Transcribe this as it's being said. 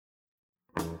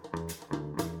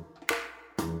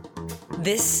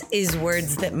This is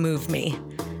Words That Move Me,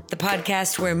 the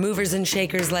podcast where movers and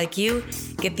shakers like you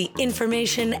get the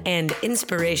information and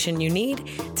inspiration you need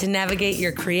to navigate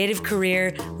your creative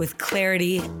career with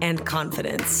clarity and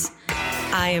confidence.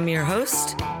 I am your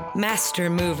host, Master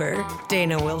Mover,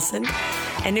 Dana Wilson.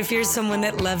 And if you're someone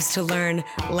that loves to learn,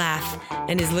 laugh,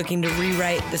 and is looking to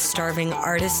rewrite the starving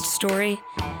artist story,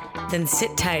 then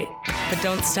sit tight, but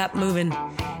don't stop moving,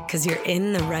 because you're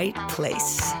in the right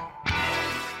place.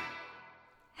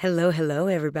 Hello,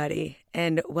 everybody,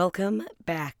 and welcome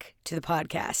back to the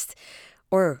podcast,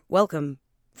 or welcome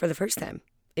for the first time,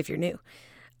 if you're new.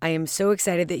 I am so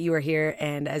excited that you are here,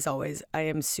 and as always, I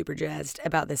am super jazzed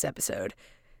about this episode.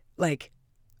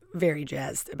 Very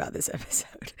jazzed about this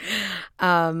episode.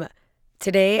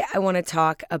 Today, I want to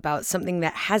talk about something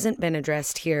that hasn't been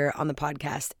addressed here on the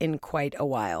podcast in quite a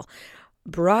while.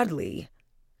 Broadly,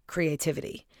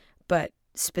 creativity, but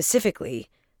specifically,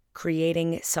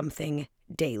 creating something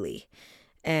daily.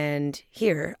 And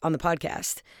here on the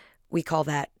podcast, we call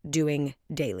that doing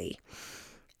daily.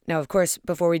 Now, of course,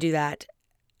 before we do that,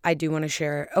 I do want to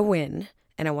share a win,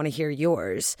 and I want to hear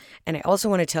yours. And I also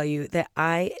want to tell you that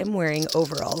I am wearing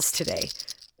overalls today,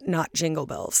 not jingle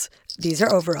bells. These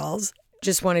are overalls.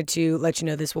 Just wanted to let you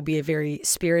know this will be a very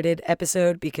spirited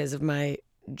episode because of my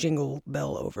jingle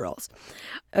bell overalls.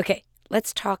 Okay,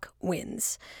 let's talk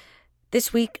wins.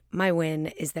 This week, my win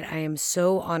is that I am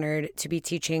so honored to be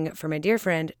teaching for my dear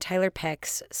friend Tyler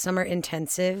Peck's Summer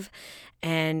Intensive,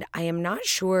 and I am not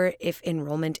sure if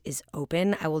enrollment is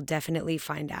open. I will definitely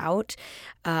find out.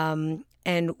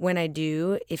 And when I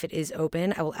do, if it is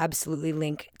open, I will absolutely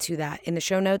link to that in the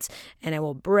show notes, and I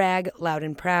will brag loud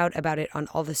and proud about it on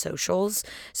all the socials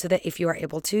so that if you are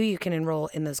able to, you can enroll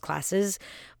in those classes.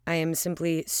 I am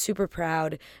simply super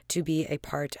proud to be a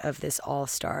part of this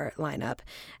all-star lineup,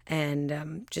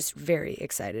 and just very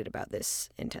excited about this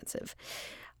intensive.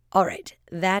 All right,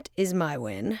 that is my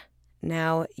win.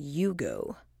 Now you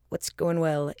go. What's going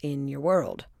well in your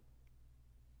world?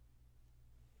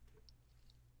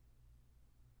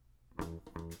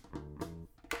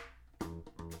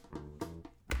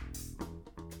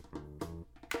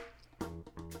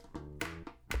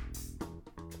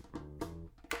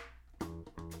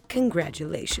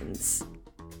 Congratulations.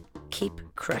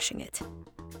 Keep crushing it.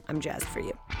 I'm jazzed for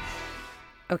you.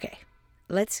 Okay,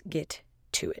 let's get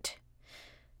to it.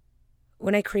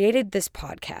 When I created this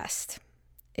podcast,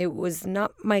 it was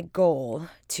not my goal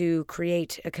to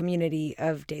create a community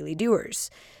of daily doers.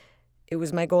 It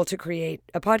was my goal to create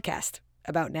a podcast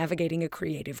about navigating a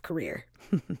creative career.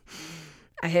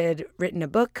 I had written a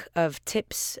book of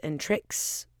tips and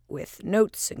tricks with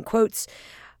notes and quotes,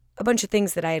 a bunch of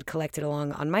things that I had collected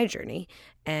along on my journey,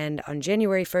 and on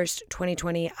January 1st,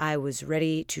 2020, I was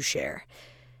ready to share.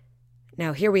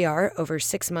 Now here we are, over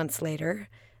 6 months later,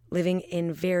 living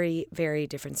in very, very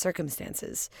different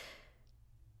circumstances.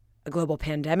 A global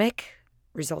pandemic,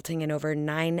 resulting in over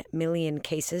 9 million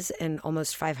cases and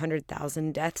almost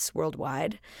 500,000 deaths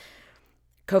worldwide.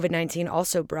 COVID-19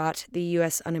 also brought the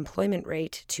U.S. unemployment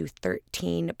rate to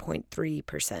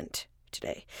 13.3%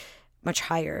 today, much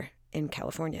higher in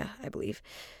California, I believe.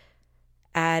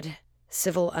 Add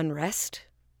civil unrest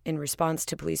in response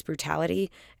to police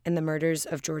brutality and the murders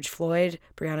of George Floyd,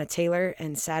 Breonna Taylor,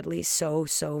 and sadly so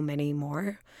many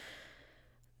more.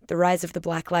 The rise of the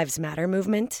Black Lives Matter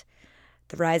movement,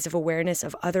 the rise of awareness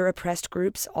of other oppressed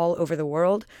groups all over the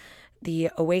world, the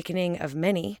awakening of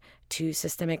many to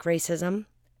systemic racism,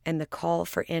 and the call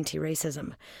for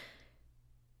anti-racism.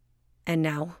 And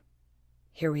now,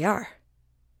 here we are.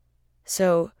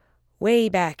 So, way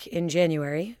back in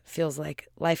January, feels like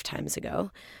lifetimes ago,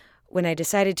 when I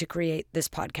decided to create this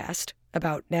podcast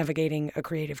about navigating a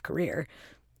creative career,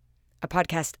 a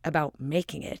podcast about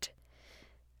making it,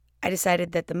 I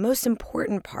decided that the most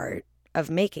important part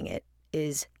of making it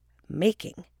is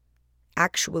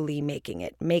actually making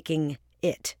it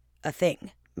a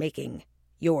thing, making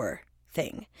your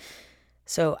thing.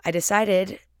 So I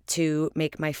decided to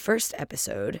make my first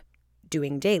episode,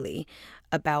 Doing Daily,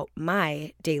 about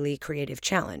my daily creative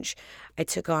challenge. I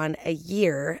took on a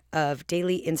year of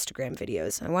daily Instagram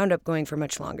videos. I wound up going for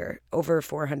much longer, over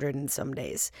 400 and some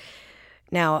days.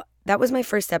 Now, that was my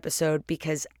first episode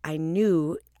because I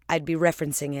knew I'd be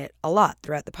referencing it a lot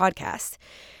throughout the podcast.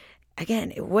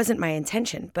 Again, it wasn't my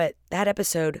intention, but that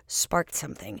episode sparked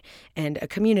something, and a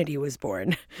community was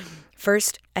born.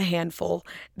 First, a handful,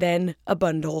 then a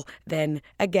bundle, then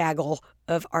a gaggle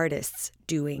of artists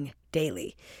doing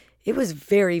daily. It was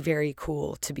very, very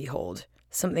cool to behold.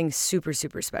 Something super,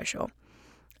 super special.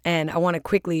 And I want to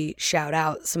quickly shout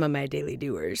out some of my daily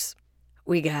doers.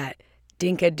 We got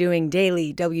Dinka Doing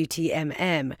Daily,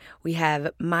 WTMM. We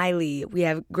have Miley. We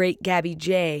have Great Gabby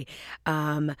J,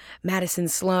 Madison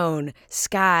Sloan,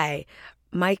 Sky,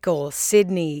 Michael,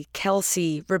 Sydney,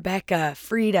 Kelsey, Rebecca,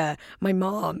 Frida, my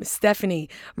mom, Stephanie,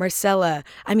 Marcella.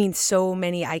 I mean, so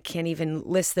many. I can't even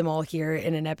list them all here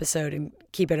in an episode and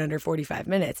keep it under 45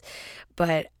 minutes.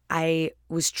 But I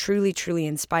was truly, truly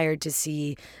inspired to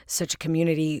see such a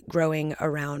community growing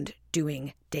around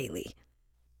doing daily.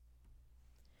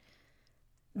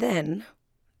 Then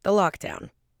the lockdown,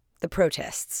 the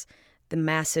protests, the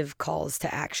massive calls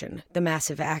to action, the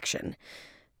massive action.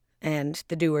 And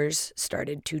the doers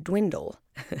started to dwindle.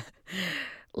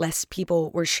 Less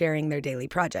people were sharing their daily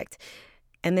project.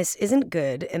 And this isn't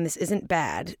good and this isn't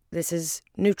bad. This is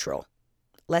neutral.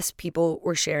 Less people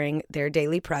were sharing their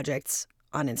daily projects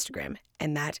on Instagram,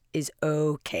 and that is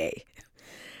okay.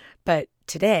 But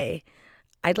today,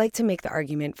 I'd like to make the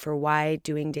argument for why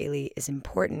doing daily is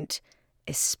important,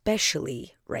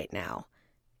 especially right now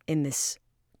in this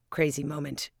crazy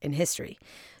moment in history.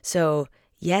 So,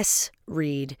 yes,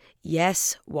 read.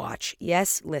 Yes, watch.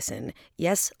 Yes, listen.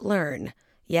 Yes, learn.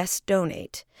 Yes,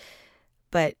 donate.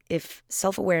 But if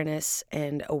self-awareness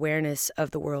and awareness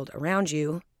of the world around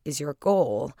you is your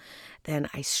goal, then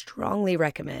I strongly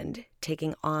recommend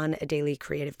taking on a daily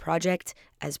creative project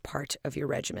as part of your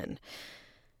regimen.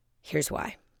 Here's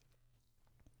why.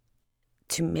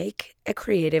 To make a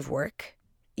creative work,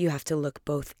 you have to look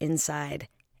both inside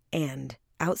and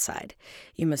outside.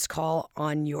 You must call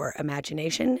on your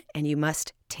imagination and you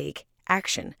must take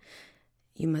action.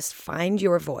 You must find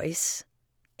your voice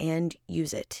and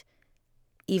use it,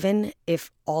 even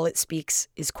if all it speaks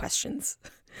is questions.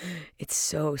 It's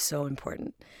so, so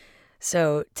important.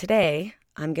 So today,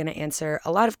 I'm going to answer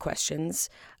a lot of questions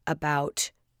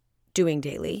about doing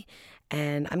daily,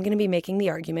 and I'm going to be making the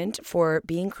argument for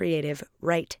being creative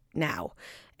right now.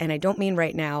 And I don't mean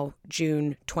right now,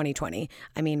 June 2020.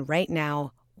 I mean right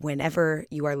now, whenever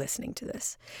you are listening to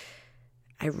this.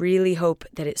 I really hope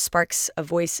that it sparks a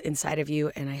voice inside of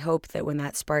you, and I hope that when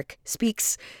that spark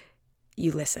speaks,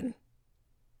 you listen.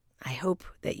 I hope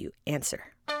that you answer.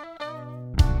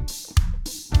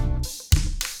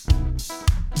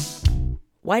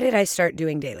 Why did I start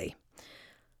doing daily?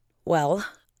 Well,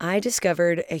 I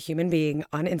discovered a human being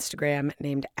on Instagram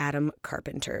named Adam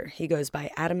Carpenter. He goes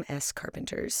by Adam S.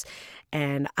 Carpenters.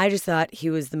 And I just thought he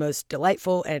was the most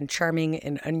delightful and charming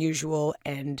and unusual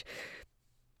and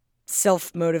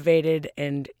self-motivated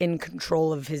and in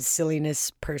control of his silliness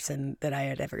person that I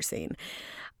had ever seen.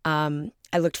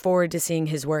 I looked forward to seeing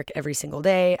his work every single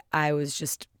day. I was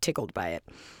just tickled by it.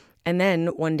 And then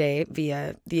one day,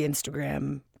 via the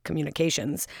Instagram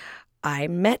communications, I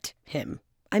met him.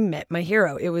 I met my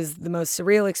hero. It was the most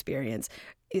surreal experience,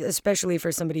 especially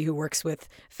for somebody who works with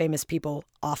famous people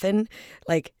often.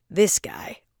 Like, this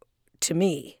guy, to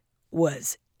me,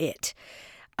 was it.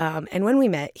 And when we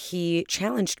met, he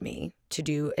challenged me to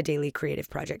do a daily creative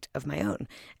project of my own,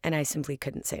 and I simply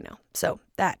couldn't say no. So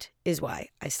that is why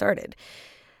I started.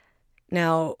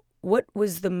 Now, what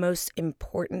was the most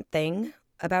important thing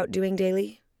about doing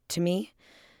daily to me?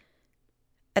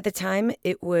 At the time,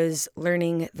 it was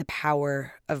learning the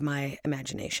power of my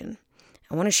imagination.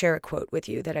 I want to share a quote with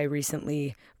you that I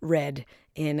recently read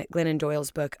in Glennon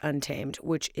Doyle's book, Untamed,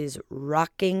 which is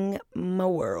rocking my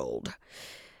world.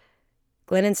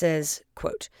 Glennon says,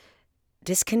 quote,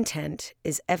 "Discontent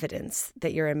is evidence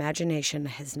that your imagination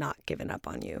has not given up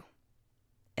on you."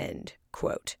 End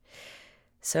quote.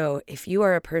 So if you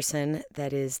are a person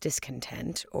that is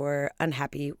discontent or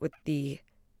unhappy with the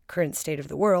current state of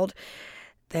the world,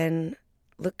 then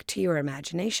look to your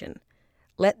imagination.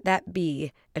 Let that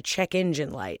be a check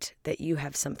engine light that you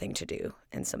have something to do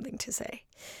and something to say.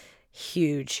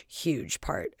 Huge, huge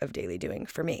part of daily doing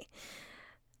for me.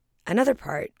 Another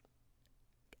part,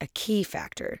 a key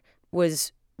factor,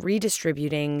 was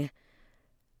redistributing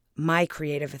my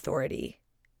creative authority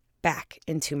back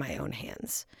into my own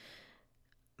hands.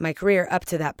 My career up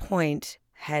to that point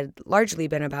had largely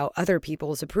been about other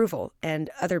people's approval and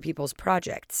other people's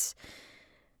projects.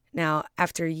 Now,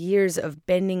 after years of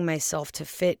bending myself to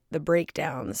fit the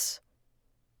breakdowns,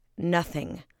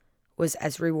 nothing was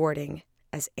as rewarding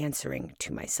as answering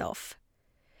to myself.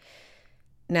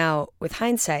 Now, with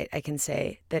hindsight, I can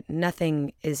say that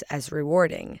nothing is as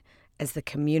rewarding as the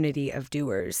community of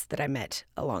doers that I met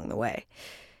along the way.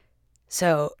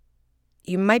 So,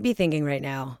 you might be thinking right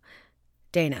now,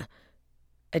 Dana,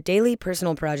 a daily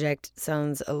personal project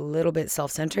sounds a little bit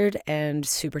self-centered and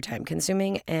super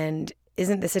time-consuming, and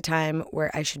isn't this a time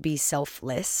where I should be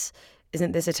selfless?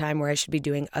 Isn't this a time where I should be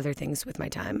doing other things with my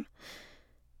time?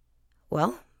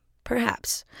 Well,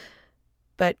 perhaps.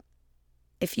 But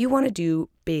If you want to do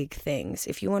big things,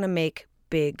 if you want to make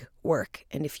big work,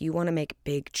 and if you want to make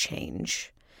big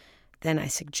change, then I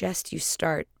suggest you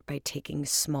start by taking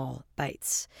small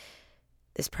bites.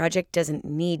 This project doesn't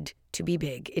need to be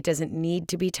big. It doesn't need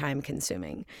to be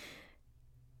time-consuming.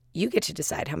 You get to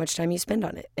decide how much time you spend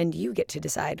on it, and you get to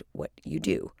decide what you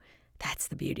do. That's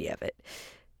the beauty of it.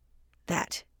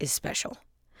 That is special.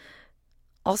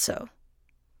 Also,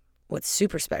 what's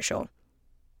super special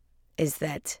is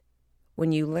that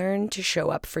when you learn to show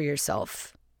up for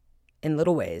yourself in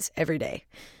little ways every day,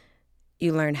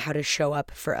 you learn how to show up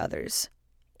for others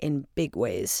in big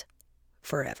ways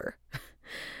forever.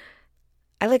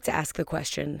 I like to ask the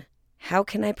question, how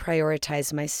can I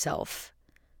prioritize myself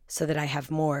so that I have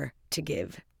more to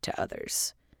give to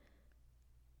others?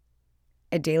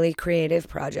 A daily creative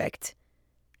project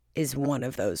is one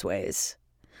of those ways.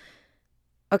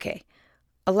 Okay,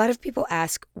 a lot of people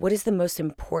ask, what is the most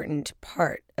important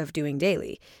part of doing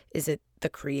daily? Is it the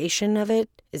creation of it?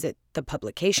 Is it the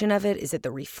publication of it? Is it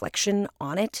the reflection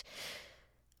on it?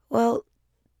 Well,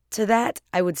 to that,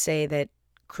 I would say that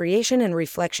creation and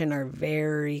reflection are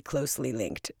very closely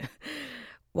linked.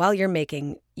 While you're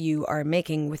making, you are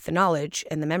making with the knowledge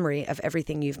and the memory of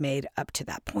everything you've made up to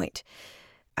that point.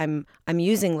 I'm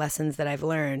using lessons that I've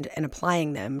learned and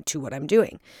applying them to what I'm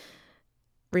doing.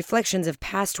 Reflections of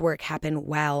past work happen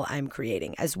while I'm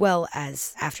creating, as well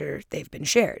as after they've been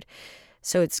shared.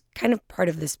 So it's kind of part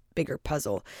of this bigger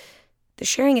puzzle. The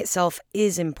sharing itself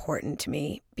is important to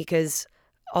me because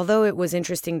although it was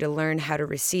interesting to learn how to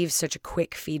receive such a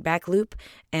quick feedback loop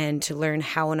and to learn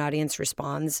how an audience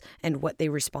responds and what they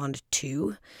respond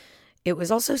to, it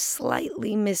was also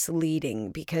slightly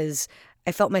misleading because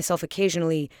I felt myself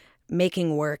occasionally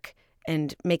making work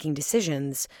and making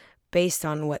decisions based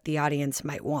on what the audience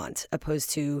might want,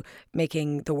 opposed to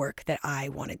making the work that I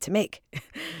wanted to make.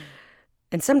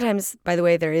 And sometimes, by the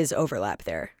way, there is overlap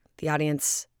there. The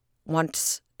audience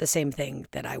wants the same thing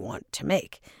that I want to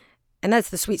make. And that's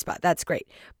the sweet spot. That's great.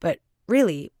 But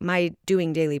really, my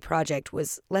Doing Daily project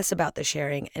was less about the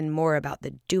sharing and more about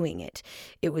the doing it.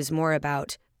 It was more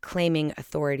about claiming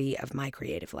authority of my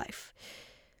creative life.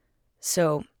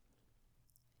 So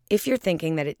if you're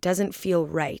thinking that it doesn't feel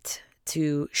right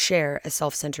to share a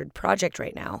self-centered project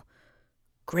right now,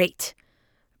 great.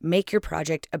 Make your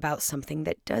project about something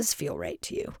that does feel right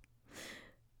to you.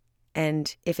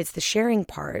 And if it's the sharing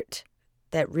part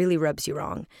that really rubs you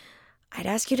wrong, I'd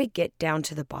ask you to get down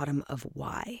to the bottom of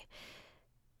why.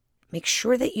 Make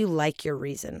sure that you like your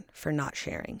reason for not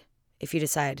sharing if you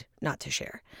decide not to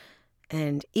share.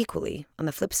 And equally, on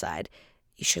the flip side,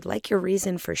 you should like your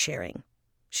reason for sharing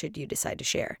should you decide to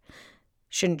share.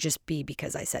 Shouldn't just be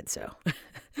because I said so.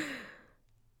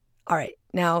 All right,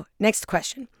 now, next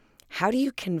question. How do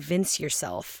you convince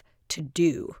yourself to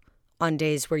do on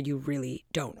days where you really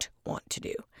don't want to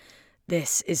do?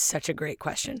 This is such a great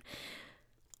question.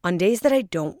 On days that I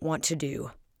don't want to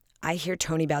do, I hear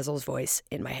Toni Basil's voice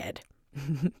in my head.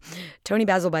 Toni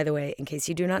Basil, by the way, in case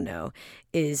you do not know,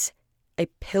 is a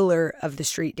pillar of the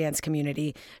street dance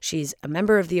community. She's a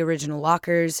member of the original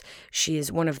Lockers. She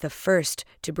is one of the first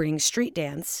to bring street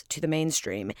dance to the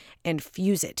mainstream and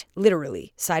fuse it,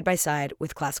 literally, side by side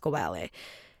with classical ballet.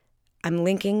 I'm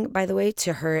linking, by the way,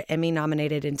 to her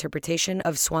Emmy-nominated interpretation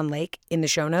of Swan Lake in the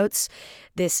show notes.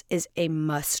 This is a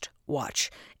must-watch,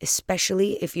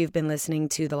 especially if you've been listening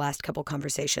to the last couple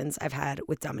conversations I've had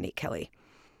with Dominique Kelly.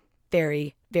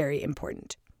 Very, very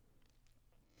important.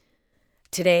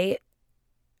 Today,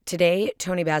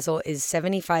 Toni Basil is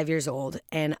 75 years old,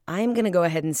 and I'm going to go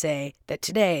ahead and say that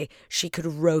today she could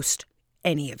roast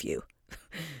any of you,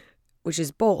 which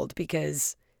is bold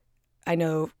because I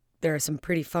know there are some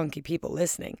pretty funky people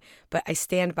listening, but I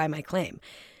stand by my claim.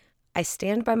 I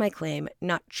stand by my claim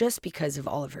not just because of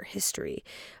all of her history,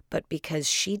 but because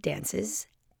she dances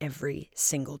every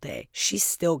single day. She's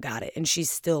still got it, and she's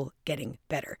still getting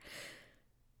better.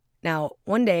 Now,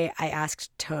 one day I asked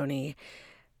Toni,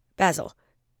 Basil,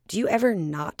 do you ever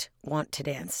not want to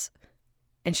dance?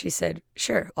 And she said,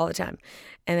 sure, all the time.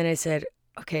 And then I said,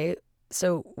 okay,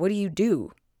 so what do you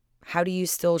do? How do you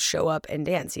still show up and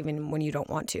dance even when you don't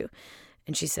want to?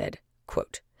 And she said,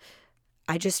 quote,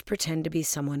 I just pretend to be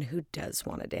someone who does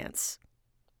want to dance.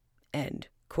 End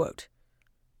quote.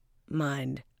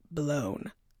 Mind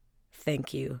blown.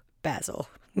 Thank you, Basil.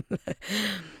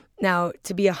 Now,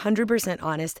 to be 100%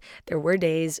 honest, there were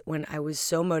days when I was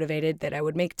so motivated that I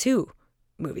would make 2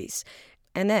 movies.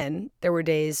 And then there were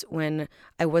days when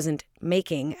I wasn't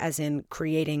making, as in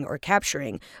creating or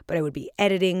capturing, but I would be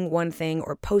editing one thing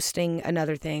or posting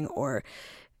another thing, or,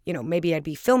 maybe I'd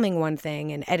be filming one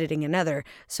thing and editing another.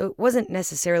 So it wasn't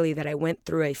necessarily that I went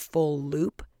through a full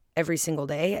loop every single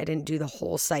day. I didn't do the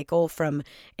whole cycle from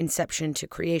inception to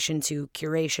creation to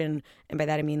curation. And by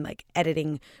that, I mean like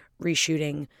editing,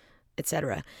 reshooting,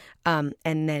 etc. And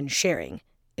then sharing.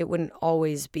 It wouldn't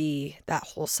always be that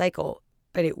whole cycle,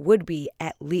 but it would be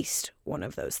at least one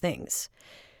of those things.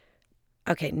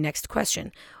 Okay, next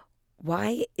question.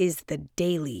 Why is the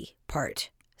daily part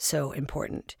so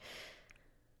important?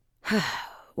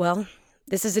 Well,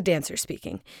 this is a dancer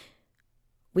speaking.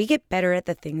 We get better at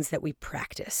the things that we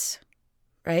practice,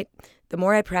 right? The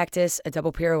more I practice a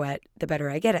double pirouette, the better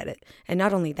I get at it. And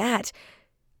not only that,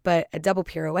 but a double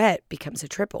pirouette becomes a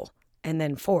triple, and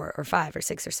then 4 or 5 or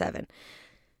 6 or 7.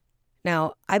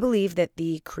 Now, I believe that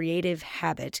the creative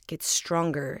habit gets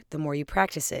stronger the more you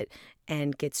practice it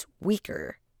and gets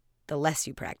weaker the less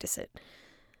you practice it.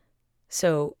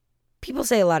 So people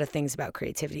say a lot of things about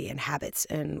creativity and habits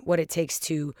and what it takes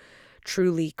to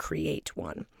truly create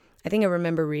one. I think I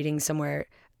remember reading somewhere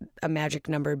a magic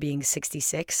number being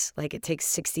 66, like it takes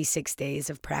 66 days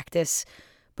of practice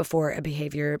before a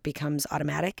behavior becomes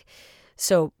automatic.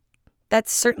 So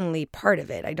that's certainly part of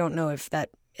it. I don't know if that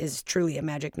is truly a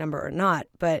magic number or not,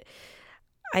 but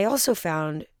I also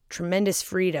found tremendous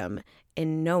freedom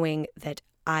in knowing that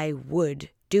I would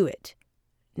do it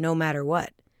no matter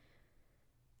what.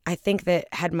 I think that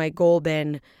had my goal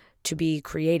been to be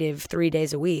creative 3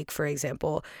 days a week, for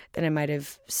example, then I might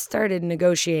have started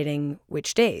negotiating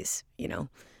which days,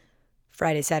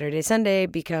 Friday, Saturday, Sunday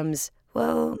becomes,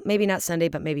 well, maybe not Sunday,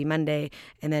 but maybe Monday.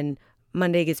 And then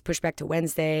Monday gets pushed back to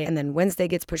Wednesday, and then Wednesday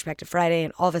gets pushed back to Friday,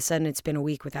 and all of a sudden it's been a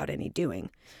week without any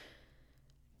doing.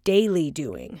 Daily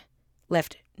doing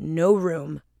left no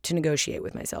room to negotiate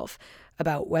with myself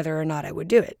about whether or not I would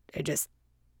do it. I just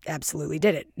absolutely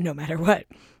did it, no matter what.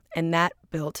 And that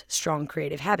built strong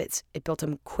creative habits. It built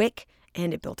them quick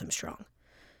and it built them strong.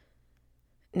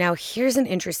 Now, here's an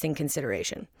interesting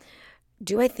consideration.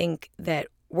 Do I think that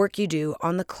work you do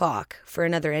on the clock for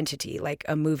another entity, like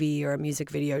a movie or a music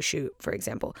video shoot, for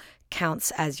example,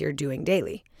 counts as you're doing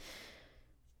daily?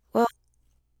 Well,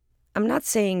 I'm not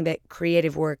saying that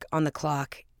creative work on the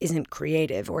clock isn't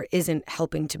creative or isn't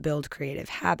helping to build creative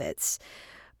habits,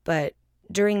 but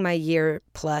during my year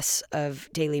plus of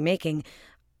daily making,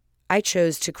 I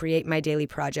chose to create my daily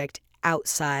project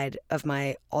outside of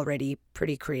my already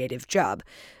pretty creative job,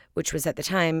 which was at the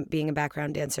time being a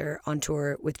background dancer on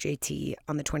tour with JT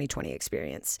on the 2020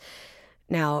 experience.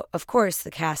 Now, of course,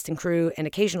 the cast and crew and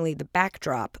occasionally the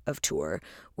backdrop of tour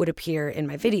would appear in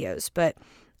my videos, but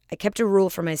I kept a rule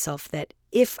for myself that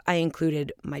if I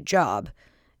included my job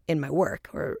in my work,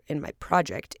 or in my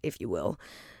project, if you will,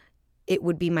 it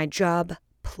would be my job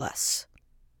plus.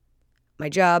 My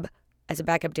job as a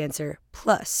backup dancer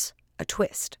plus a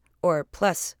twist, or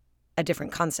plus a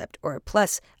different concept, or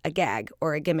plus a gag,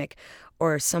 or a gimmick,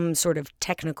 or some sort of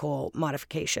technical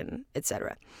modification,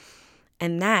 etc.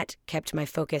 And that kept my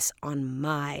focus on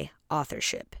my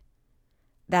authorship.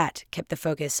 That kept the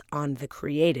focus on the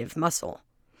creative muscle.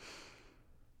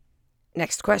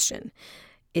 Next question.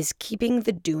 Is keeping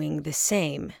the doing the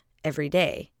same every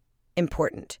day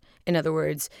important? In other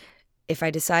words, if I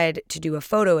decide to do a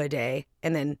photo a day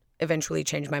and then eventually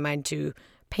change my mind to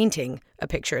painting a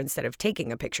picture instead of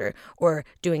taking a picture, or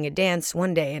doing a dance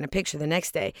one day and a picture the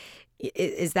next day,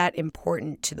 is that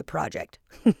important to the project?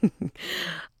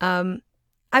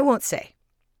 I won't say.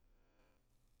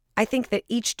 I think that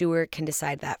each doer can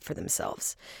decide that for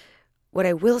themselves. What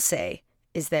I will say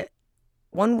is that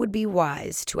one would be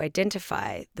wise to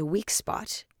identify the weak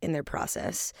spot in their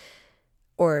process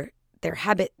or their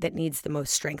habit that needs the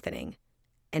most strengthening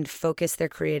and focus their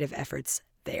creative efforts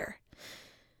there.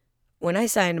 When I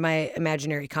signed my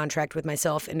imaginary contract with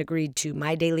myself and agreed to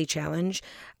my daily challenge,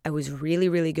 I was really,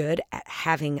 really good at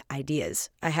having ideas.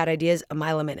 I had ideas a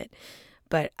mile a minute,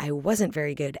 but I wasn't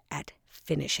very good at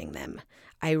finishing them.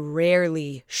 I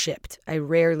rarely shipped. I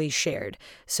rarely shared.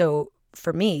 So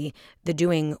for me, the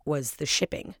doing was the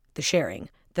shipping, the sharing,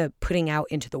 the putting out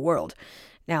into the world.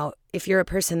 Now, if you're a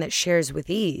person that shares with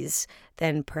ease,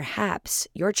 then perhaps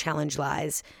your challenge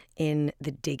lies in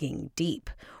the digging deep,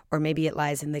 or maybe it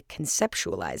lies in the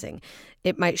conceptualizing.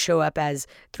 It might show up as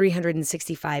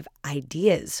 365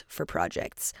 ideas for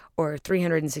projects, or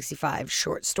 365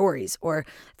 short stories, or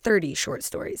 30 short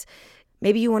stories.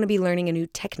 Maybe you want to be learning a new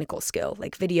technical skill,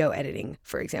 like video editing,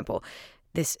 for example.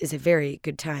 This is a very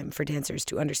good time for dancers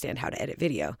to understand how to edit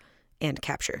video and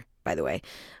capture, by the way.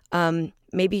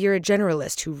 Maybe you're a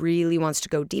generalist who really wants to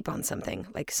go deep on something,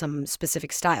 like some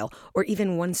specific style, or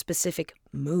even one specific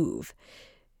move.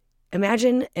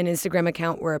 Imagine an Instagram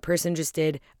account where a person just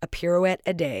did a pirouette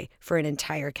a day for an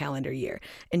entire calendar year,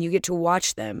 and you get to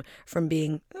watch them from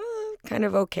being kind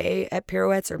of okay at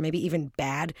pirouettes or maybe even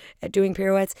bad at doing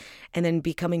pirouettes and then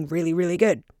becoming really, really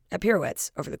good at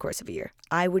pirouettes over the course of a year.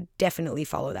 I would definitely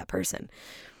follow that person.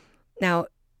 Now,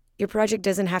 your project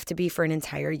doesn't have to be for an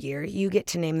entire year. You get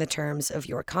to name the terms of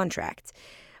your contract.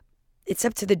 It's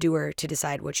up to the doer to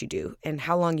decide what you do and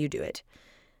how long you do it.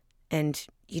 And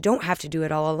you don't have to do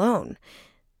it all alone.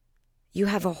 You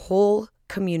have a whole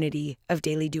community of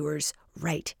daily doers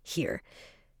right here.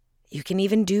 You can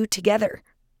even do together.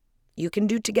 You can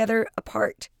do together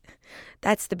apart.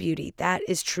 That's the beauty. That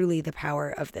is truly the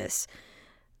power of this.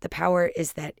 The power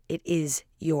is that it is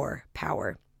your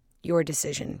power, your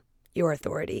decision, your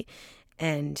authority.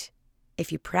 And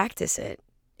if you practice it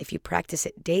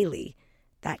daily,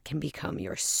 that can become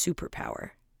your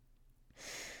superpower.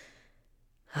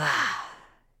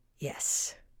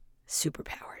 Yes,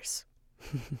 superpowers.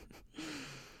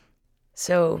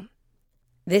 So,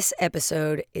 this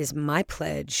episode is my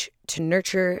pledge to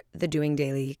nurture the Doing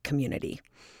Daily community.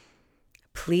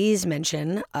 Please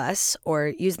mention us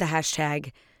or use the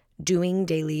hashtag Doing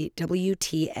Daily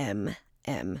WTMM.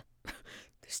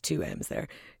 There's 2 M's there.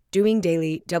 Doing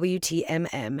Daily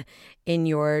WTMM in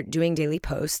your Doing Daily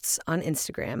posts on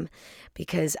Instagram,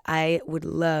 because I would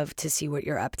love to see what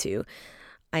you're up to.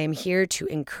 I am here to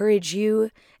encourage you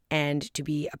and to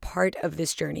be a part of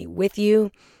this journey with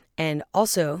you, and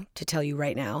also to tell you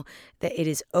right now that it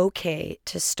is okay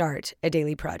to start a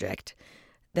daily project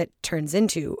that turns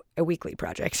into a weekly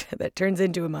project, that turns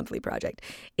into a monthly project.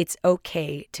 It's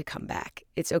okay to come back.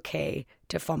 It's okay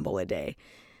to fumble a day.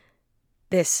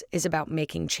 This is about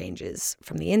making changes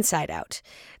from the inside out.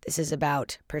 This is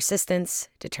about persistence,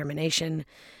 determination.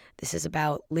 This is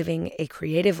about living a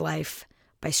creative life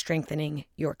by strengthening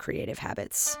your creative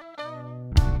habits.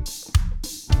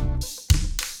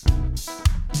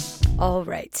 All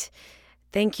right.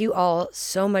 Thank you all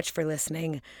so much for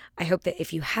listening. I hope that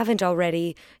if you haven't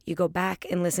already, you go back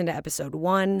and listen to episode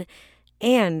 1.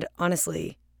 And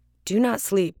honestly, do not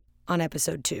sleep on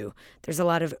episode 2. There's a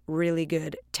lot of really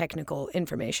good technical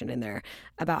information in there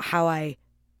about how I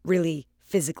really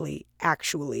physically,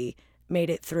 actually made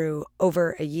it through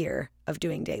over a year of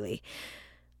doing daily.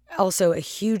 Also, a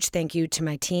huge thank you to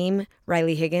my team,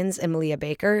 Riley Higgins and Malia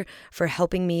Baker, for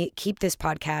helping me keep this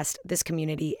podcast, this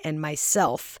community, and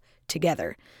myself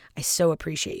together. I so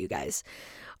appreciate you guys.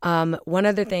 One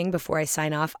other thing before I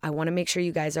sign off, I want to make sure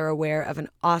you guys are aware of an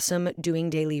awesome Doing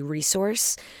Daily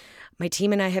resource. My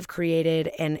team and I have created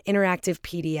an interactive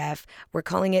PDF. We're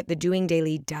calling it the Doing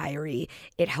Daily Diary.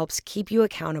 It helps keep you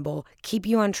accountable, keep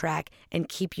you on track, and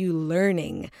keep you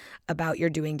learning about your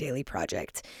Doing Daily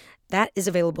project. That is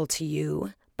available to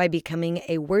you by becoming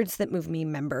a Words That Move Me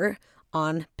member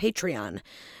on Patreon.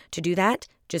 To do that,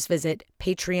 just visit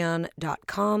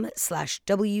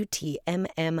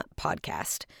patreon.com/WTMM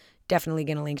podcast. Definitely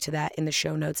going to link to that in the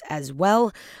show notes as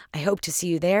well. I hope to see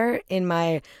you there in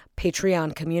my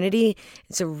Patreon community.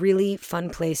 It's a really fun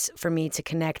place for me to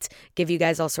connect, give you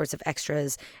guys all sorts of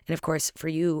extras, and of course for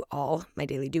you all, my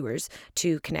daily doers,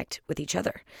 to connect with each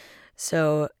other.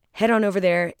 So head on over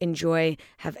there, enjoy,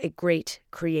 have a great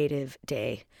creative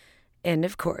day, and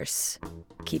of course,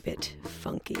 keep it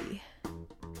funky.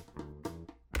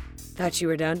 Thought you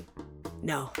were done?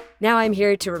 No. Now I'm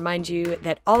here to remind you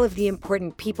that all of the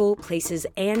important people, places,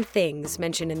 and things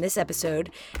mentioned in this episode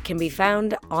can be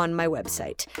found on my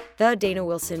website,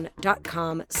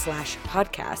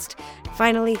 thedanawilson.com/podcast.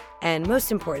 Finally, and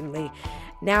most importantly,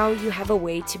 now you have a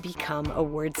way to become a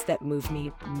Words That Move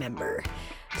Me member.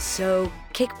 So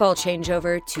kickball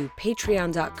changeover to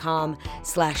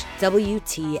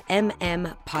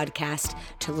patreon.com/WTMM podcast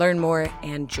to learn more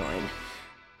and join.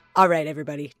 All right,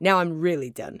 everybody. Now I'm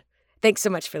really done. Thanks so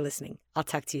much for listening. I'll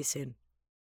talk to you soon.